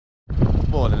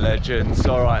Morning, legends.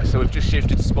 Alright, so we've just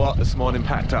shifted spot this morning,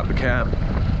 packed up the camp,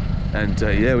 and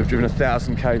yeah, we've driven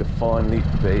 1,000k to finally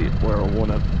be where I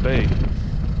want to be.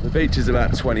 The beach is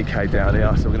about 20k down here,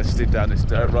 so we're going to steer down this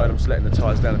dirt road. I'm just letting the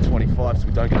tyres down to 25 so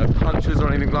we don't get no punches or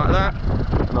anything like that,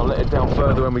 and I'll let it down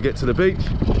further when we get to the beach.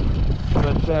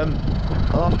 But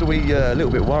after we, a little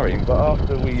bit worrying, but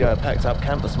after we packed up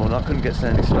camp this morning, I couldn't get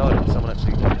Sandy started. Someone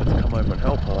actually had to come over and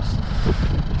help us.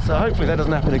 So hopefully that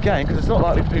doesn't happen again, because it's not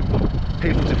likely people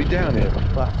to be down here.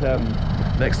 But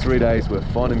next 3 days we're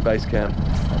finding base camp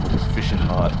and we're just fishing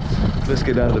hard. Let's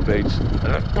get down to the beach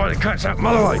and let's finally catch that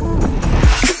mulloway.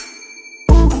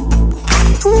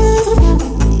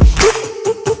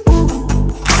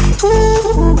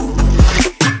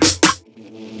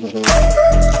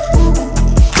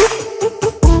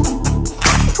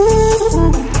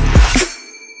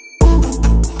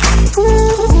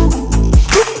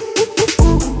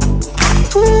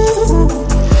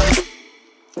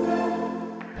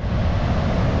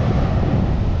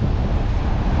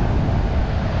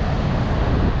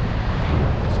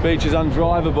 This beach is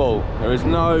undrivable. There is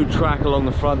no track along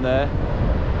the front there,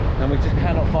 and we just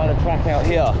cannot find a track out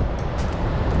here.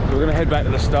 So we're going to head back to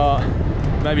the start,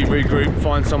 maybe regroup,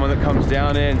 find someone that comes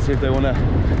down here and see if they want to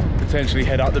potentially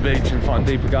head up the beach and find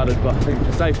deeper gutters. But I think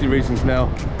for safety reasons now,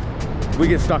 we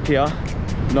get stuck here,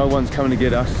 no one's coming to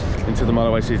get us until the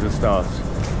motorway season starts.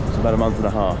 It's about a month and a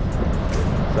half.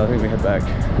 So I think we head back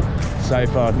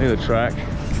safer, near the track.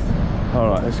 All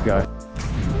right, let's go.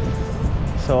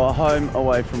 So our home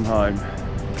away from home.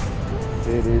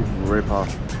 It is ripper.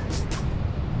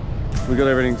 We got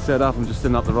everything set up. I'm just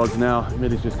setting up the rods now.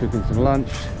 Millie's just cooking some lunch.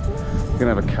 We're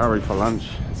gonna have a curry for lunch.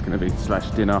 It's gonna be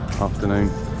 / dinner, afternoon.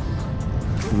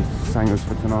 Some sangers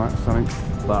for tonight or something.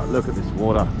 But look at this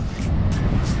water.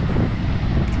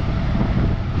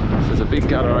 So there's a big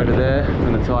gutter over there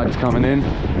and the tide's coming in.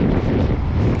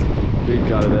 Big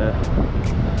gutter there.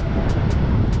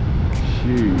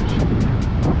 Huge.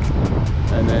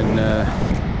 And then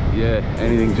yeah,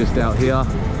 anything just out here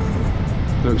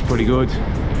looks pretty good.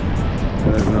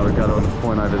 And there's another gutter on the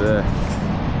point over there,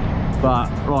 but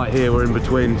right here we're in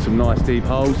between some nice deep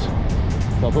holes.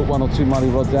 So I put 1 or 2 muddy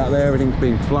rods out there. Everything's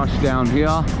being flushed down here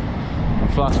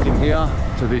and flushed in here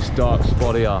to this dark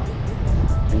spot here,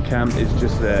 and camp is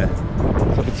just there.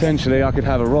 So potentially I could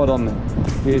have a rod on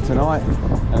here tonight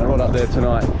and a rod up there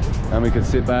tonight, and we could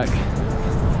sit back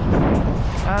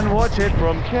and watch it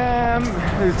from camp.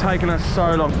 It's taken us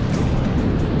so long.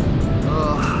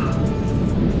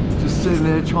 Just sitting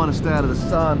there trying to stay out of the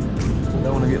sun.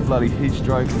 Don't want to get bloody heat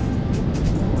stroke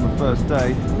on the first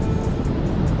day.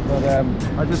 But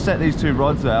I just set these 2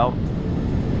 rods out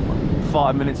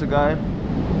 5 minutes ago,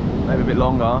 maybe a bit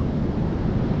longer.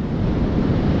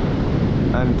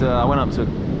 And I went up to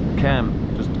camp,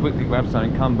 just quickly grabbed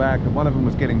something, come back, and one of them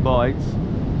was getting bites.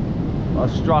 I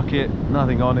struck it,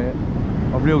 nothing on it.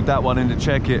 I reeled that one in to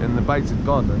check it, and the baits had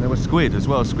gone, and there was squid as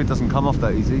well. Squid doesn't come off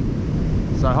that easy,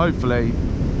 so hopefully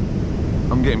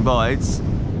I'm getting bites.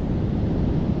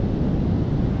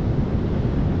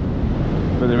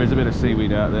 But there is a bit of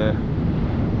seaweed out there,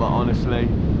 but honestly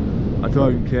I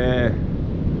don't care.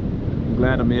 I'm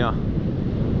glad I'm here.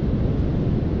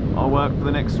 I'll work for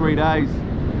the next 3 days.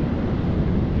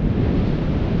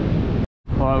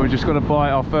 Alright, we've just got to bite,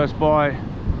 our first bite.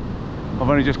 I've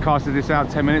only just casted this out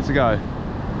 10 minutes ago.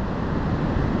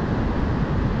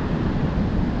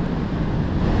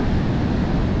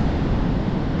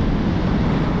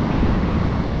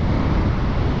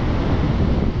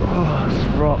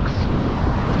 Rocks.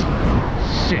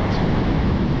 Shit.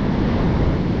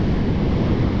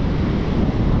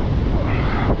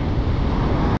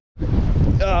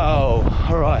 Oh,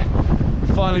 all right.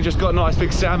 Finally just got a nice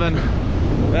big salmon.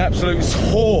 An absolute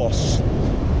horse.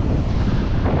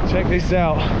 Check this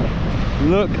out.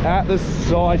 Look at the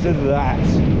size of that.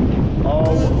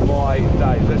 Oh my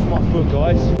days. That's my foot,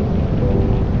 guys.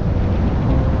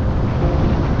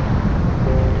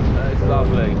 That is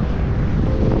lovely.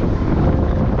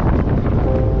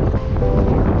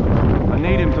 I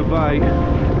need him to bait,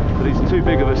 but he's too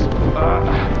big of a...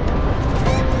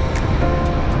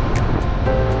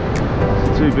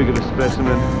 He's too big of a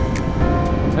specimen.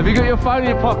 Have you got your phone in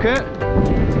your pocket?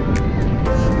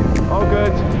 Oh,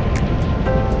 good.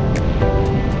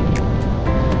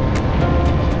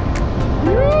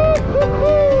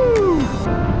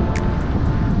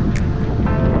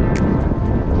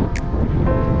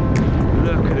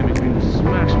 Look at him, he's been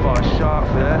smashed by a shark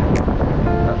there.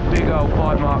 That big old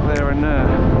bite mark there and there.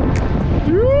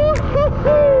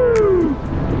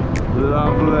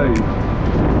 Lovely.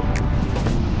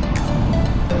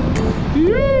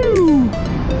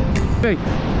 Hey.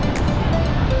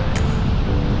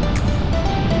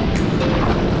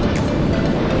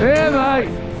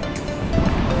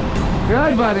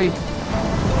 buddy.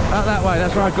 Out that way,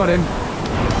 that's where I got him.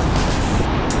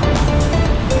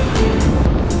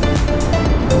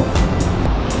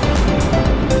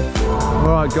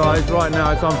 Alright guys, right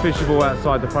now it's unfishable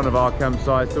outside the front of our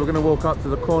campsite, so we're going to walk up to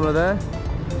the corner there,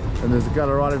 and there's a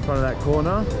gutter right in front of that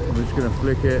corner. We're just going to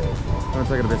flick it, going to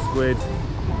take it a bit of squid,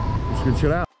 we're just going to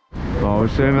chill out. Oh, we're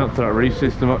setting up to that reef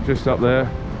system up just up there,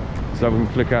 so we can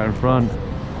flick out in front.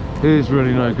 Here's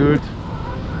really no good.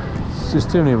 It's just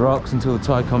too many rocks until the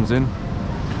tide comes in.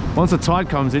 Once the tide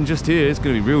comes in, just here, it's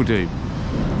going to be real deep.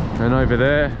 And over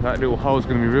there, that little hole's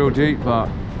going to be real deep, but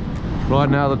right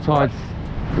now the tide's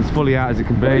as fully out as it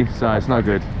can be, so it's no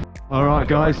good. All right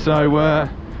guys, so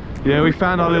yeah, we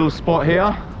found our little spot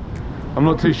here. I'm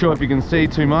not too sure if you can see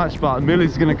too much, but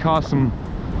Millie's going to cast some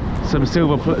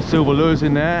silver lures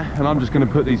in there, and I'm just going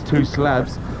to put these 2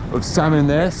 slabs of salmon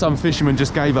there some fisherman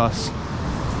just gave us.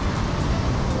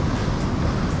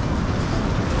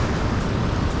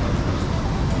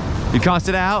 You cast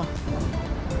it out?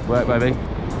 Work, baby.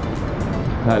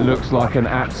 That looks like an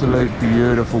absolute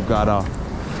beautiful gutter.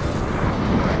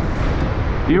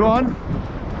 You on?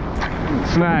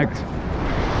 Snagged.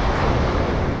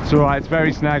 It's alright, it's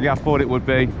very snaggy, I thought it would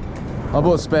be. I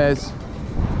bought spares.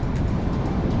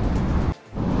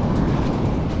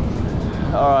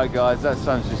 Alright guys, that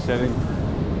sun's just setting.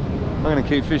 I'm going to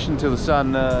keep fishing till the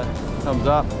sun comes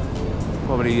up.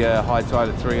 Probably high tide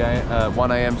at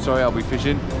 1 a.m, sorry, I'll be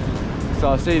fishing. So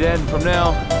I'll see you then. From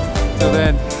now till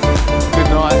then, good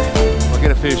night. I'll get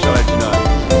a fish, I'll let you know.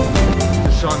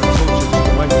 Just shine the torches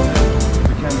away from there.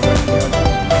 We can go to the ocean.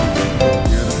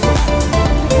 Beautiful.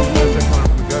 Where's that coming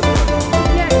from the GoPro?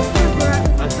 Yeah, it's good.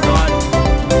 That's nice.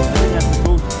 I think that's the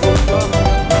full stop.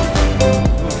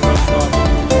 Full stop.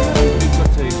 He's got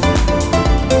teeth.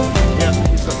 Yeah,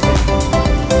 he's got teeth.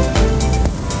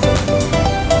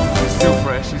 He's still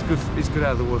fresh. He's good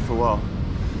out of the water for a while.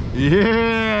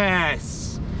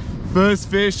 Yes! First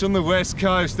fish on the West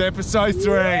Coast, episode 3.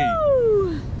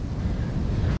 Woo!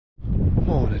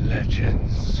 Morning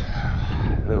legends.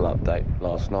 Little update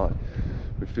last night.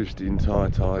 We fished the entire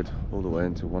tide all the way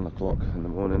until 1 o'clock in the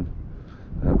morning.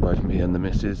 Both me and the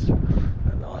missus.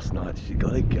 And last night she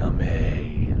got a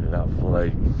gummy. About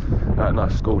fillet.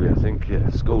 Nice schoolie, I think. Yeah,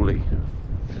 schoolie.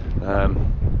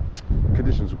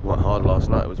 Conditions were quite hard last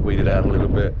night. It was weeded out a little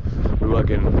bit. We were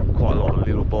getting quite a lot of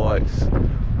little bites.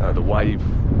 The wave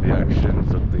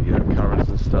reactions of the currents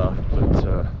and stuff. But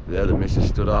yeah, the missus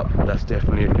stood up. That's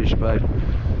definitely a fish bait.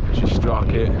 She struck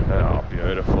it. Oh,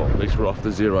 beautiful. At least we're off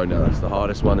to 0 now. That's the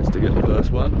hardest one, is to get the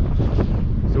first one.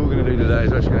 So what we're going to do today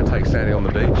is we're actually going to take Sandy on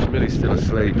the beach. Millie's still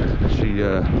asleep. She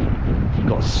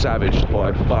got savaged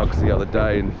by bugs the other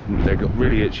day and they got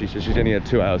really itchy, so she's only had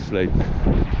 2 hours sleep.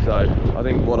 So I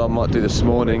think what I might do this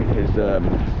morning is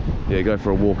yeah, go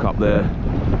for a walk up there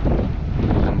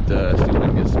and see if we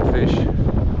can get some fish.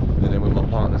 And then when my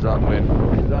partner's up, we'll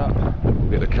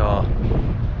get the car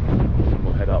and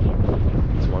we'll head up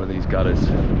to one of these gutters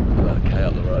about a K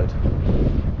up the road.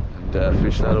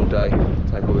 Fish that all day,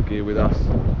 take all the gear with us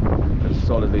and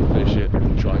solidly fish it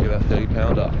and try and get that 30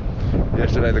 pounder.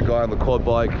 Yesterday the guy on the quad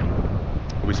bike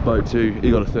we spoke to, he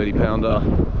got a 30 pounder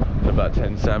and about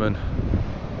 10 salmon.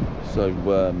 So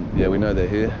yeah, we know they're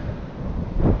here.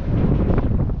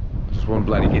 Just want to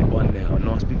bloody get one now, a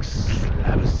nice big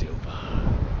slab of silver.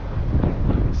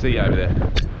 See you over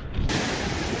there.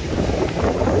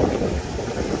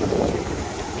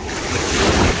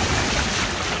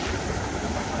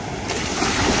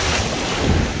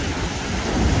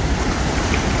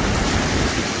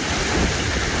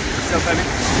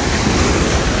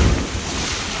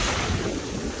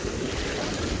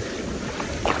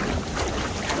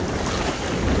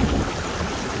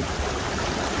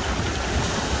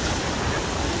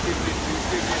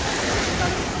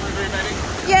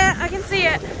 Yeah, I can see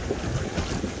it.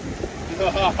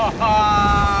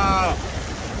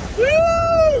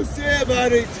 Woo! See ya,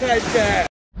 buddy, take care.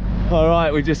 All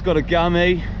right, we just got a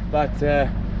gummy, but yeah,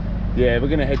 we're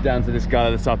gonna head down to this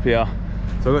gutter that's up here.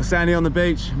 So I've got Sandy on the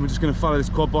beach and we're just gonna follow this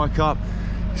quad bike up.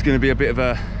 It's gonna be a bit of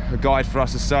a guide for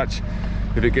us as such.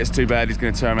 If it gets too bad, he's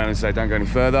gonna turn around and say, don't go any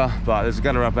further. But there's a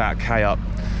gutter up about K up.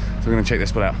 So we're gonna check this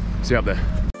spot out. See you up there.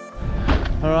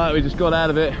 All right, we just got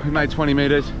out of it. We made 20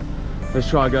 meters. Let's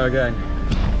try go again.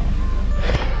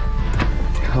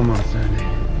 Come on, Sandy.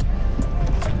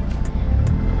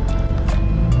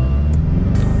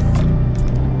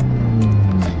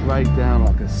 Straight down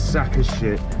like a sack of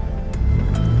shit.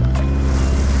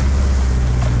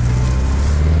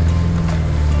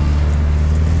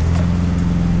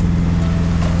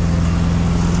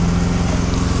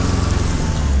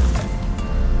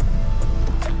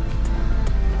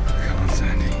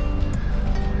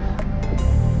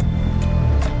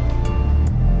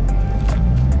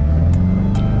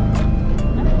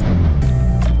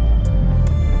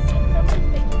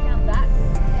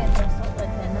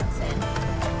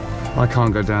 I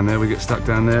can't go down there, we get stuck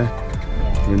down there,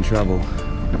 we're in trouble.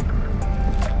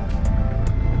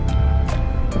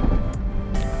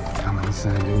 Come on,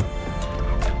 Sandy.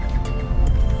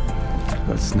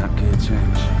 Got snap gear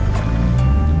change.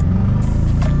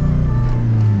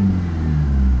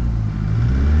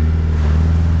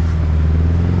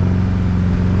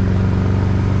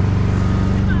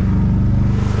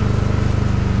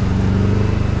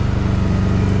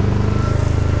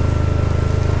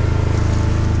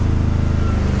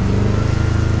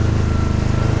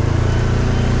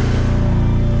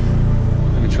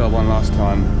 One last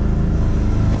time.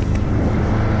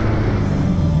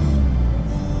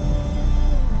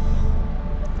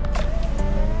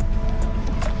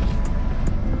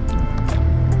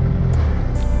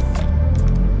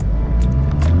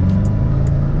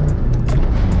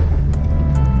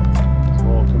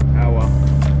 Torque and power,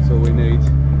 that's all we need.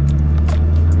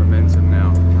 Momentum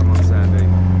now, come on Sandy.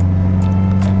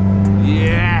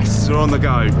 Yes, we're on the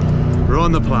go, we're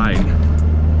on the plane.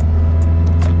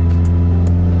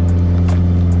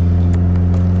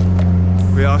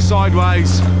 We are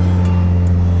sideways.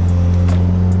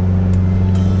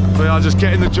 We are just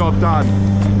getting the job done.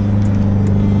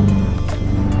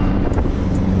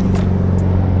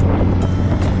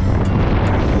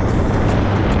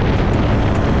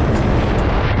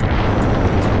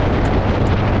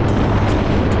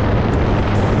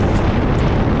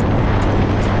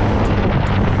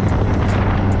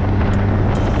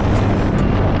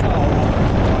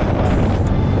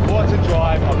 What a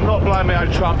drive. I'm not blowing my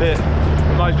own trumpet.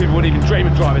 Most people wouldn't even dream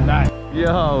of driving that.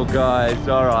 Yo guys,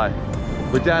 alright.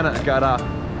 We're down at the gutter.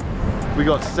 We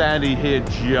got Sandy here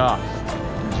just.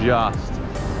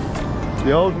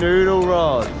 The old noodle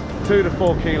rod, 2 to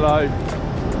 4 kilo.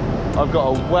 I've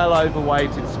got a well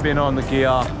overweighted spinner on the gear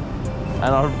and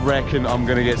I reckon I'm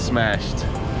gonna get smashed.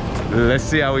 Let's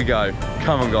see how we go.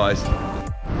 Come on guys.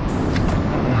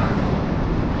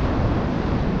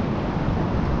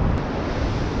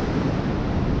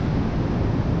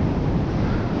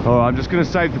 Alright, I'm just going to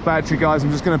save the battery guys, I'm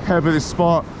just going to pepper this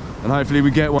spot and hopefully we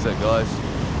get one. That's it guys.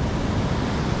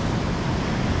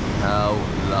 How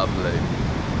lovely.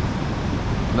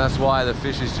 And that's why the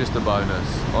fish is just a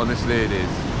bonus, honestly it is.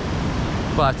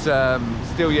 But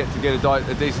still yet to get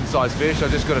a decent sized fish, I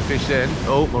just got a fish in.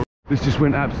 Oh, this just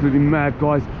went absolutely mad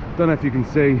guys. Don't know if you can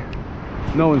see,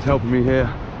 no one's helping me here.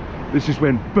 This just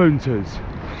went boonters.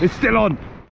 It's still on.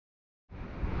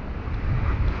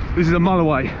 This is a mile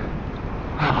away.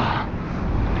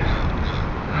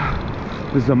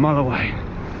 This is a mile away.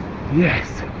 Yes.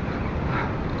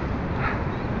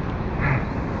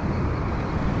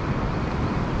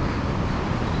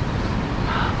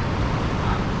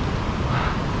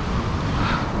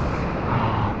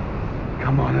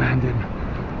 Come on, Landon.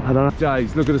 I don't know.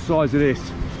 Days, look at the size of this.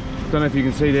 Don't know if you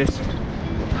can see this.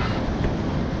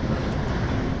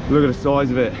 Look at the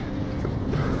size of it.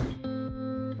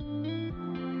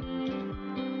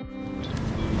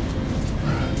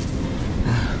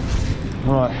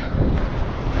 Alright,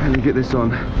 let me get this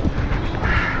on.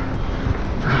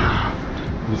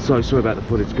 I'm so sorry about the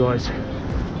footage, guys. Come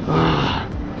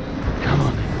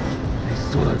on, they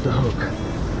swallowed the hook.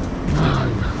 No,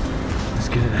 let's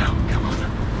get it out, come on.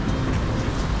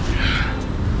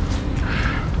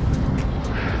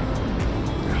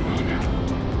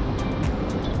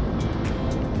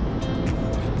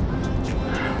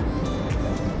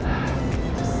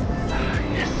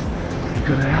 Yes, we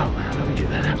got it out. How do we get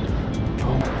that out?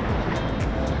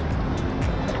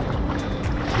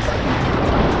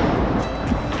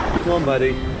 Come on,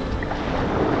 buddy.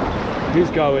 Who's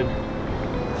going?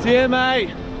 See you, mate.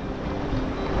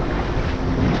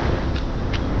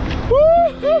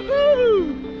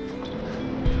 Woo-hoo-hoo!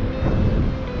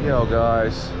 Yo,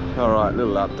 guys. All right,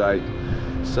 little update.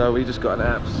 So we just got an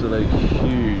absolute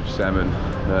huge salmon,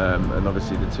 and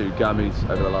obviously the 2 gummies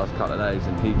over the last couple of days,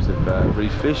 and heaps of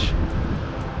reef fish.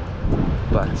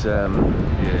 But yeah,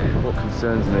 what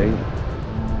concerns me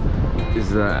is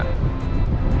that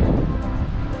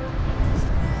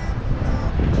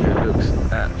it looks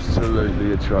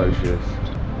absolutely atrocious.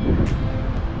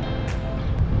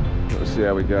 Let's see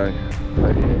how we go.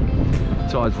 But yeah,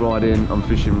 tide's right in. I'm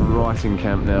fishing right in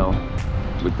camp now.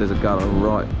 There's a gunner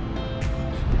right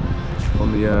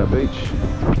on the beach.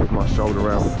 With my shoulder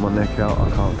out, with my neck out, I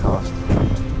can't cast.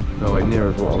 Nowhere near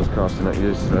as what I was casting at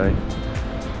yesterday.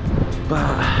 But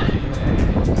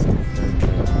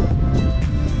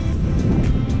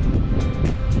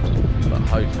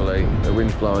hopefully the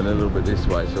wind's blowing a little bit this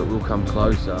way, so it will come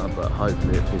closer, but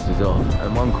hopefully it pisses off.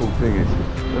 And one cool thing is, I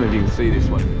don't know if you can see this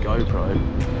one in the GoPro.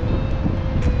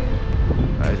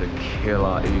 That is a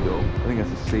killer eagle. I think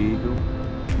that's a sea eagle.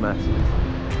 massive.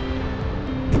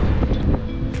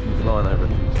 Been flying over a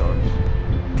few times.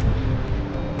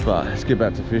 But let's get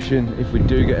back to fishing. If we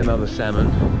do get another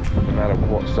salmon, no matter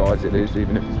what size it is,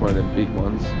 even if it's one of them big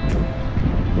ones,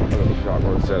 I've got the shark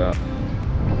rod set up.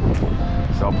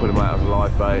 So I'll put them out as a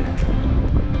live bait.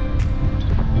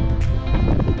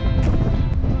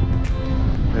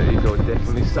 There you go,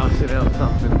 definitely sussing out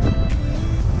something.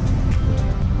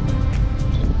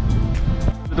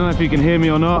 I don't know if you can hear me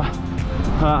or not.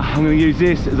 I'm going to use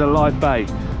this as a live bait.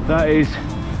 That is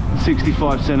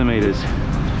 65 centimeters,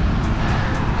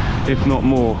 if not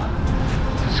more.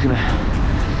 Just gonna.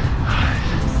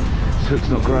 This hook's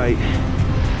not great.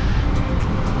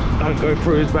 Don't go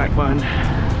through his backbone.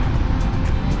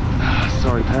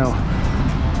 Sorry, pal.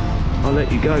 I'll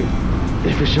let you go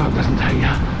if the shark doesn't take you.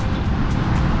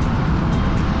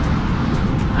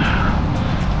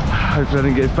 Hopefully I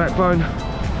didn't get his backbone.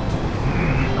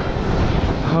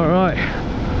 Alright,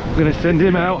 I'm gonna send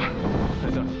him out.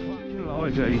 There's a fucking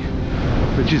livey,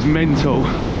 which is mental.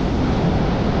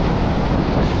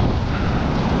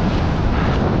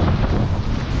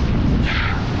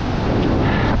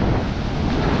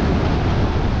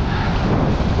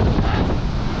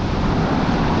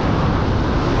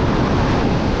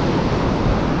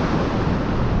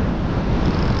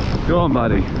 Go on,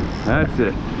 buddy. That's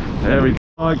it. There we go.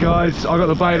 Alright guys, I got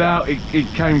the bait out, it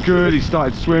came good, he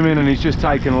started swimming and he's just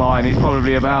taken line. He's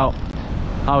probably about,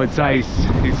 I would say,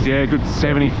 he's yeah, good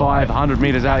 75, 100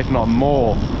 meters out, if not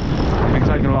more. He's been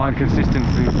taking line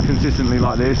consistently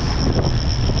like this.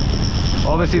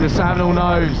 Obviously the salmon will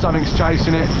know something's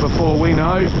chasing it before we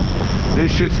know.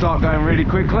 This should start going really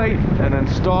quickly and then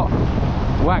stop.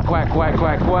 Whack, whack, whack,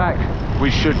 whack, whack.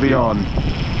 We should be on.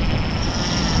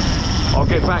 I'll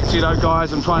get back to you though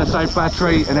guys, I'm trying to save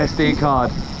battery and SD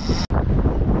card.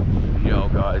 Yo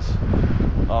guys,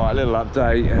 alright, little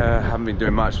update. Haven't been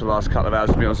doing much for the last couple of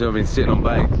hours to be honest. I've been sitting on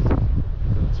bait.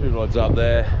 Two rods up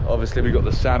there. Obviously we got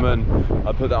the salmon.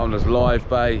 I put that on as live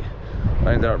bait.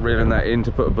 I ended up reeling that in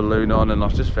to put a balloon on and I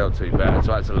just felt too bad,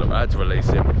 so I had to release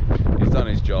him. He's done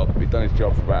his job. He's done his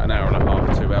job for about an hour and a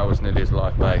half, 2 hours, nearly his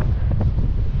live bait.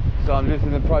 So I'm just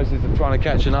in the process of trying to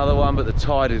catch another one, but the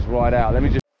tide is right out. Let me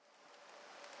just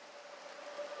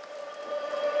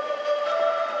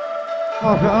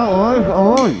Fuck it out,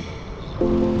 alright.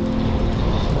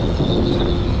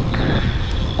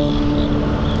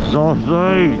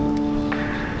 Saucy.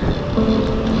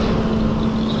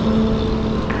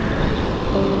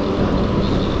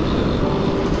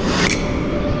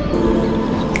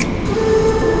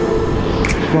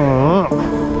 Fuck.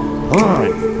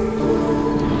 Alright.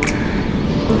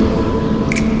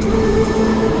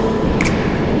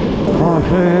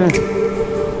 Okay.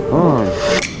 Alright.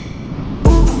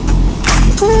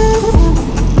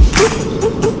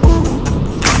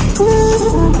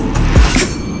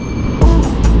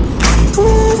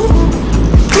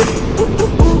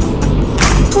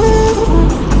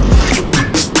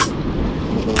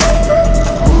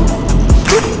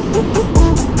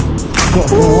 Got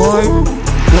some white,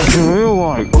 got some real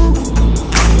white.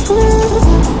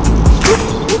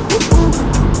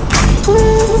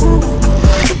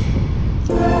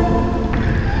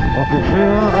 I can see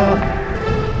that.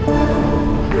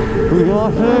 We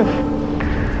got this.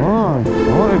 Alright,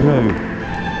 what is it?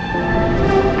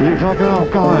 Looks like enough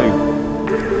going.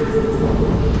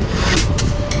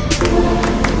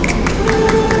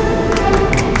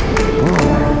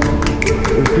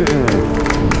 It's getting there.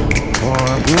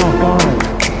 Alright, we are going.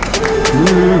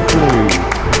 Beautiful.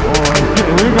 Alright,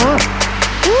 we got it.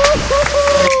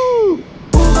 Woo-hoo-hoo!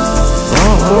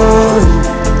 Alright.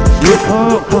 You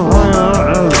can't come high out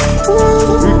there.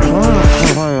 You can't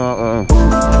come high out there.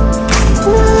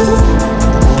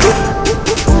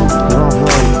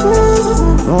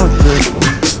 Nice fish.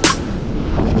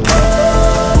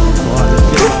 Right, let's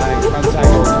get that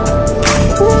untangled.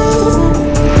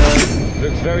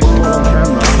 Looks very small on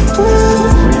camera.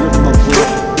 When you look on foot,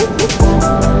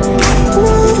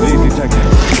 you can easily take a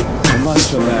munch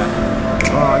on that.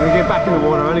 Alright, I'm going to get back in the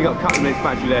water. I've only got a couple of minutes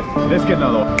battery left. Let's get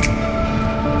another one.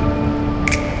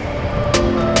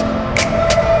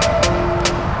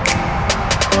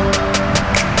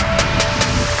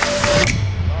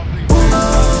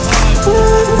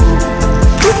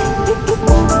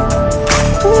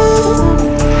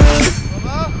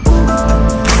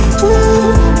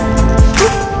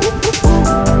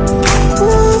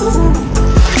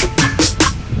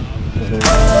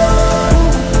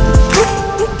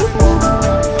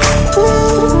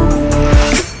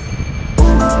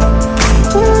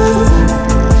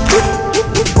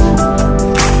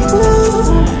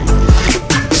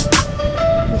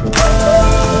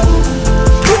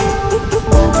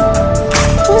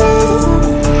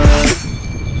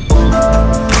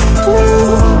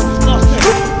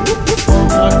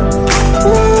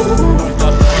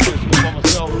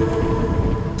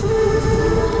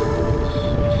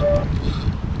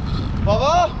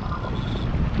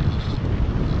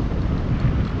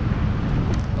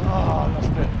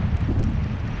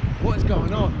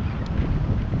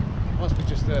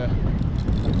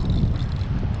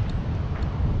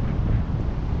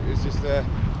 just there.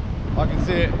 I can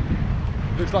see it.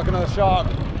 Looks like another shark.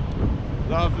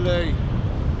 Lovely.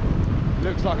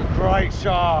 Looks like a great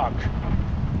shark.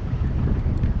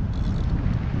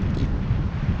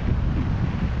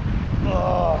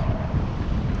 Oh,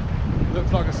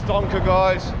 looks like a stonker,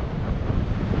 guys.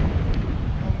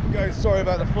 I'm going sorry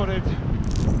about the footage.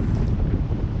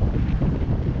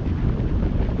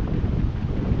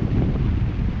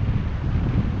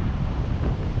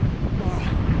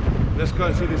 Let's go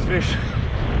and see this fish.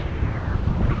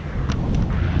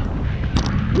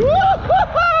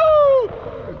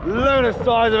 Look at the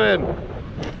size of him.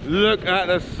 Look at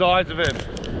the size of him.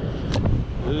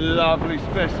 Lovely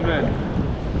specimen.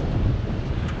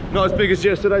 Not as big as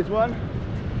yesterday's one.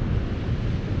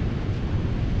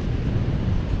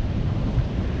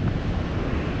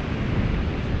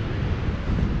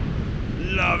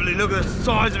 Lovely, look at the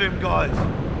size of him, guys.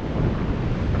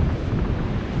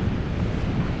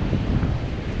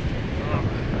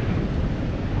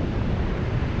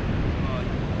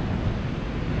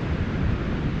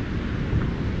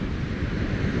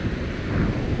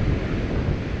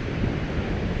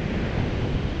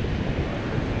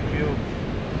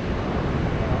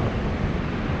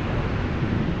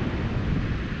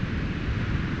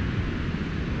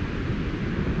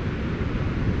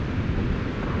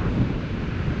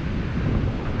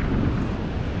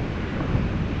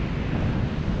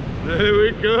 There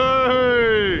we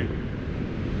go!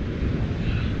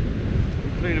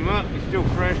 Clean him up, he's still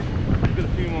fresh. We've got a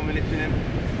few more minutes in him.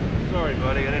 Sorry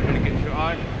buddy, I didn't really get your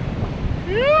eye.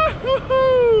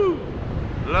 Yoo-hoo-hoo!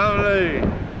 Lovely!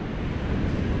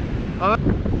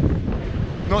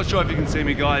 Not sure if you can see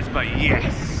me guys, but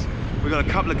yes! We've got a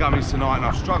couple of gummies tonight and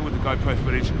I've struggled with the GoPro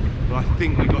footage, but I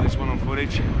think we got this one on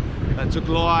footage. Took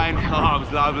line, oh it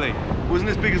was lovely. Wasn't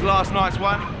as big as last night's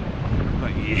one,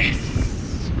 but yes!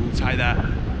 We'll take that.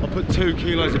 I'll put 2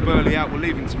 kilos of burley out, we're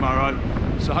leaving tomorrow,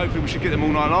 so hopefully we should get them all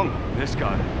night long. Let's go.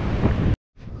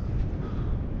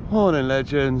 Morning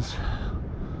legends.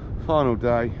 Final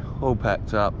day, all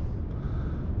packed up.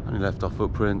 Only left our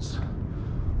footprints.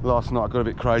 Last night I got a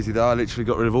bit crazy though, I literally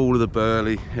got rid of all of the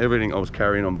burley, everything I was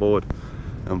carrying on board,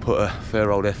 and put a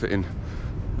fair old effort in.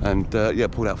 And yeah,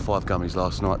 pulled out 5 gummies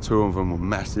last night, 2 of them were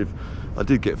massive. I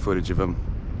did get footage of them.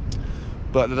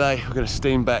 But today we're going to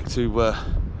steam back to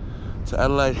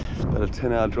Adelaide. It's about a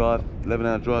 10-hour drive,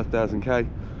 11-hour drive, 1000k.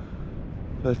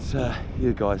 But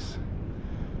yeah guys,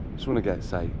 just want to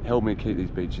say, help me keep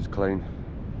these beaches clean.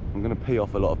 I'm going to pee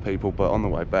off a lot of people, but on the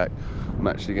way back I'm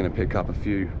actually going to pick up a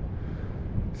few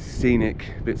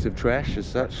scenic bits of trash as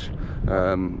such.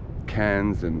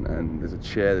 Cans and there's a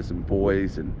chair, there's some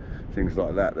buoys and things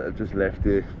like that that I've just left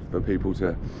here for people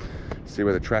to see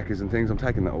where the track is and things. I'm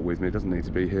taking that all with me, it doesn't need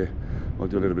to be here. I'll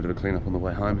do a little bit of a clean up on the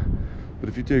way home. But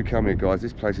if you do come here guys,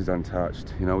 this place is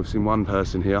untouched. You know, we've seen one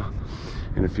person here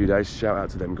in a few days. Shout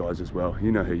out to them guys as well.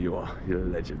 You know who you are, you're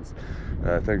legends.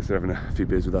 Thanks for having a few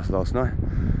beers with us last night.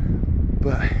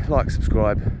 But like,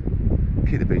 subscribe,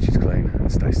 keep the beaches clean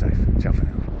and stay safe. Ciao for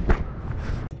now.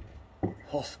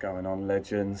 What's going on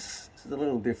legends? This is a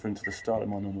little different to the start of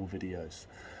my normal videos.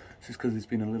 Just because it's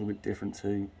been a little bit different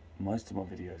to most of my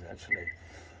videos actually.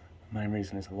 The main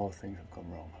reason is a lot of things have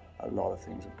gone wrong. A lot of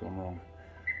things have gone wrong.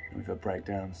 We've had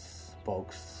breakdowns,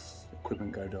 bogs,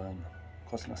 equipment go down,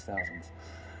 costing us thousands.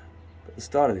 But the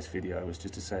start of this video was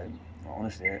just to say,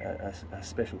 honestly, a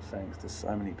special thanks to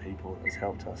so many people that has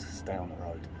helped us stay on the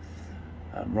road.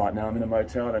 Right now I'm in a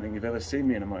motel. I don't think you've ever seen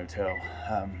me in a motel.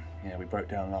 Yeah, we broke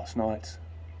down last night,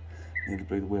 nearly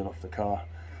blew the wheel off the car,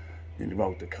 nearly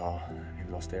rolled the car,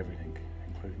 nearly lost everything,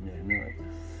 including me and Millie.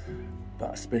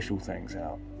 But a special thanks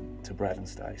out to Brad and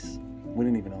Stacey. We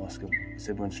didn't even ask them. We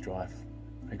said we're in strife.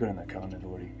 They got in that car and they'd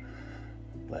already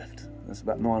left. It's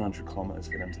about 900 kilometres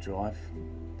for them to drive,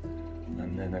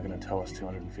 and then they're going to tow us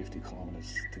 250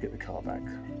 kilometres to get the car back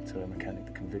to a mechanic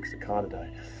that can fix the car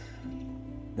today.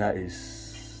 That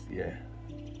is, yeah,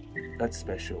 that's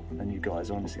special. And you guys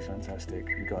are honestly fantastic.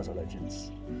 You guys are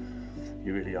legends.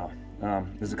 You really are.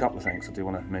 There's a couple of things I do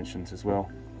want to mention as well.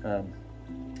 The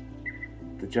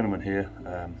gentleman here,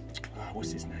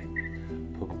 what's his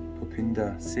name?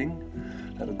 Pupinder Singh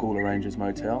at the Gawler Rangers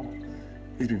Motel.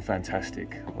 He's been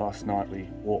fantastic. Last night we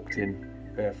walked in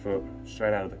barefoot,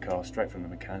 straight out of the car, straight from the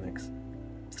mechanics.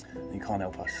 And he can't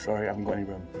help us. Sorry, I haven't got any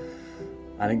room.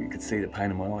 I think you could see the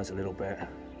pain in my eyes a little bit.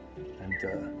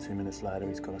 And 2 minutes later,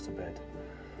 he's got us to bed.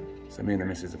 So me and the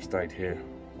missus have stayed here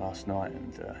last night,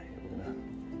 and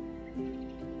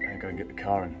we're gonna go and get the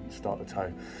car and start the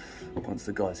tow once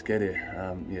the guys get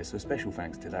here. Yeah, so special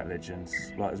thanks to that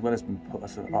legends. Like, as well as put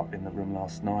us up in the room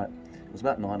last night, it was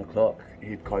about 9 o'clock.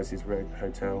 He'd closed his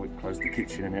hotel, he'd closed the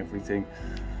kitchen and everything.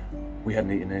 We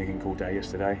hadn't eaten anything all day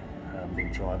yesterday,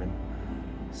 been driving.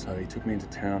 So he took me into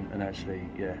town and actually,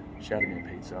 yeah, shouted me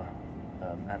a pizza.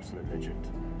 Absolute legend,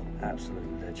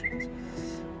 absolute legend.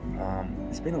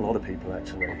 It's been a lot of people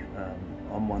actually.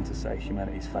 I'm one to say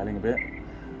humanity's failing a bit,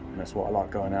 and that's why I like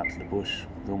going out to the bush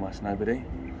with almost nobody.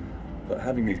 But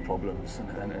having these problems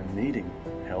and needing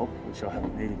help, which I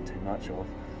haven't needed too much of,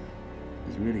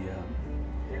 is really,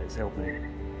 yeah, it's helped me.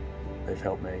 They've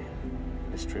helped me.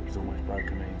 This trip has almost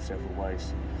broken me in several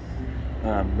ways.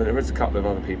 But there is a couple of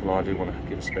other people I do want to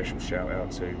give a special shout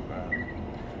out to.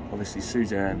 Obviously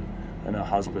Suzanne and her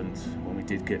husband, when we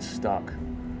did get stuck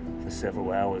for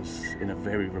several hours in a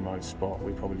very remote spot,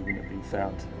 we probably wouldn't have been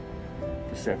found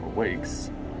for several weeks.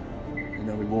 You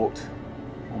know, we walked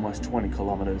almost 20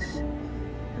 kilometers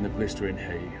in the blistering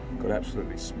heat, got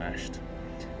absolutely smashed.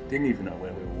 Didn't even know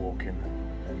where we were walking,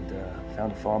 and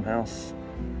found a farmhouse.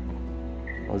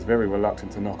 I was very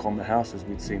reluctant to knock on the house as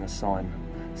we'd seen a sign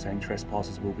saying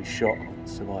trespassers will be shot,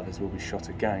 survivors will be shot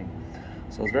again.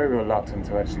 So I was very reluctant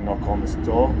to actually knock on this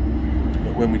door.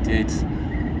 But when we did,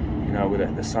 you know,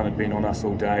 the sun had been on us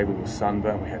all day, we were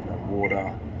sunburned, we had no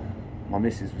water. My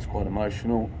missus was quite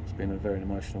emotional. It's been a very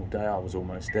emotional day. I was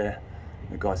almost there.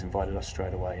 The guys invited us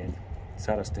straight away in,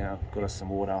 sat us down, got us some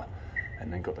water,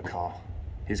 and then got the car,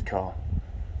 his car.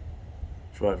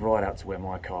 Drove right out to where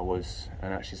my car was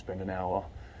and actually spent an hour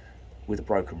with a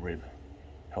broken rib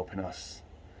helping us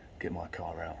get my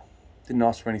car out. Didn't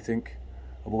ask for anything.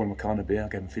 I bought him a can of beer, I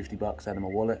gave him 50 bucks out of my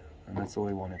wallet, and that's all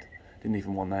he wanted. Didn't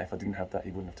even want that. If I didn't have that,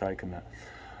 he wouldn't have taken that.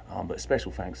 But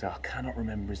special thanks, I cannot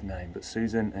remember his name, but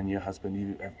Susan and your husband,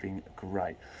 you have been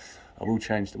great. I will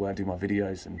change the way I do my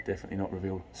videos and definitely not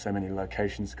reveal so many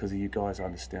locations because of you guys. I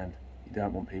understand you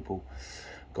don't want people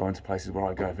going to places where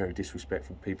I go, very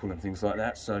disrespectful people and things like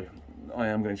that. So I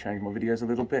am going to change my videos a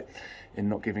little bit in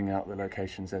not giving out the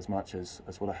locations as much as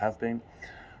what I have been.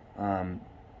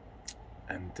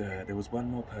 There was one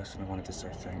more person I wanted to say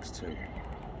thanks to.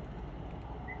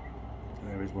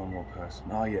 There is one more person.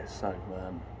 Oh yes, so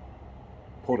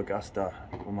Port Augusta,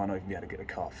 we might not even be able to get the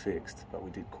car fixed, but we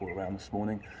did call around this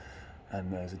morning,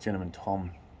 and there's a gentleman,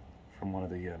 Tom, from one of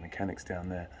the mechanics down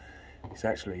there. He's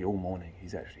actually, all morning,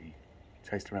 he's actually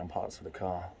chased around parts of the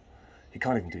car. He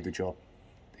can't even do the job.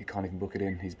 He can't even book it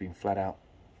in. He's been flat out.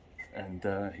 And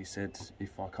he said,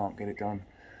 if I can't get it done,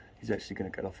 he's actually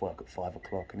going to get off work at 5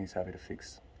 o'clock and he's happy to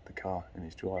fix the car in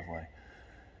his driveway.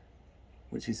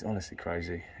 Which is honestly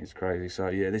crazy. It's crazy. So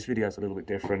yeah, this video is a little bit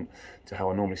different to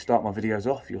how I normally start my videos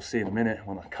off. You'll see in a minute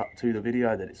when I cut to the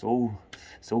video that it's all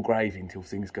gravy until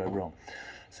things go wrong.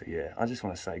 So yeah, I just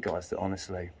want to say, guys, that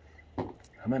honestly,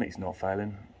 humanity's not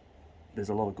failing. There's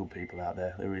a lot of good people out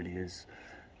there. There really is.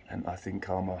 And I think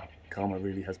karma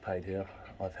really has paid here.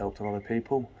 I've helped a lot of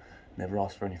people, never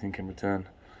asked for anything in return.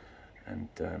 And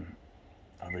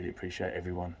I really appreciate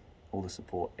everyone. All the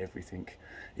support, everything.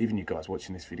 Even you guys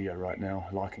watching this video right now,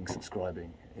 liking,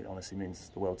 subscribing, it honestly means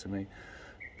the world to me.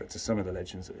 But to some of the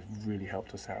legends that have really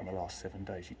helped us out in the last 7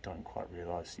 days, you don't quite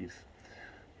realise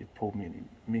you've pulled me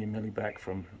and Millie back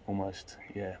from almost,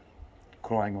 yeah,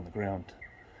 crying on the ground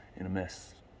in a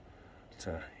mess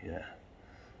to, yeah,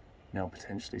 now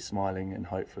potentially smiling and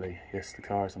hopefully, yes, the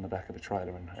car is on the back of the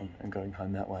trailer and going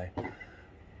home that way.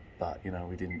 But, you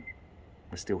know,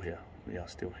 we're still here. We are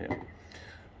still here.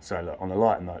 So look, on a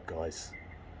lighter note, guys,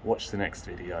 watch the next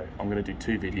video. I'm going to do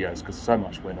 2 videos because so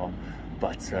much went on,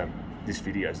 but this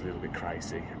video is a little bit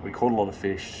crazy. We caught a lot of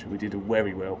fish. We did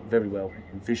very well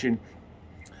in fishing,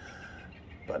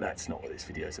 but that's not what this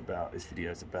video is about. This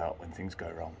video is about when things go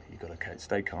wrong. You've got to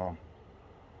stay calm,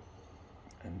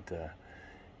 and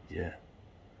yeah,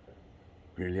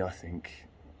 really, I think,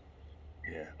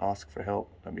 yeah, ask for help.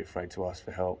 Don't be afraid to ask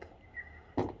for help,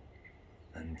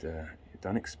 and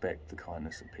don't expect the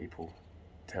kindness of people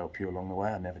to help you along the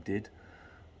way. I never did,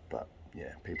 but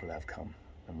yeah, people have come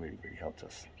and really helped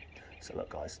us. So look,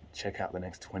 guys, check out the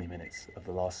next 20 minutes of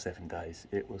the last 7 days.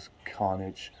 It was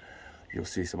carnage. You'll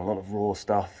see a lot of raw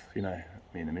stuff. You know,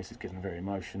 me and the missus getting very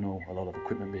emotional. A lot of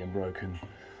equipment being broken.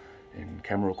 In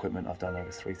camera equipment, I've done over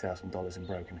 $3,000 in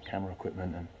broken camera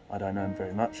equipment, and I don't earn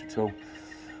very much at all.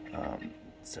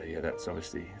 So yeah, that's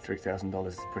obviously $3,000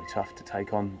 is pretty tough to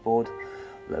take on board,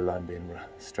 let alone being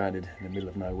stranded in the middle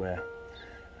of nowhere.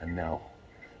 And now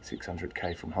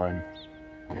 600k from home,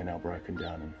 we are now broken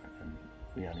down, and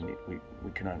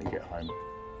we can only get home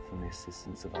from the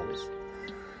assistance of others.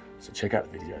 So check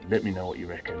out the video, let me know what you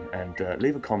reckon, and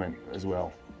leave a comment as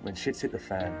well. When shit's hit the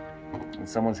fan and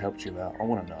someone's helped you out, I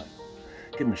want to know.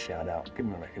 Give them a shout out, give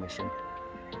them a recognition.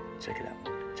 Check it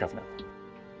out. Ciao for now.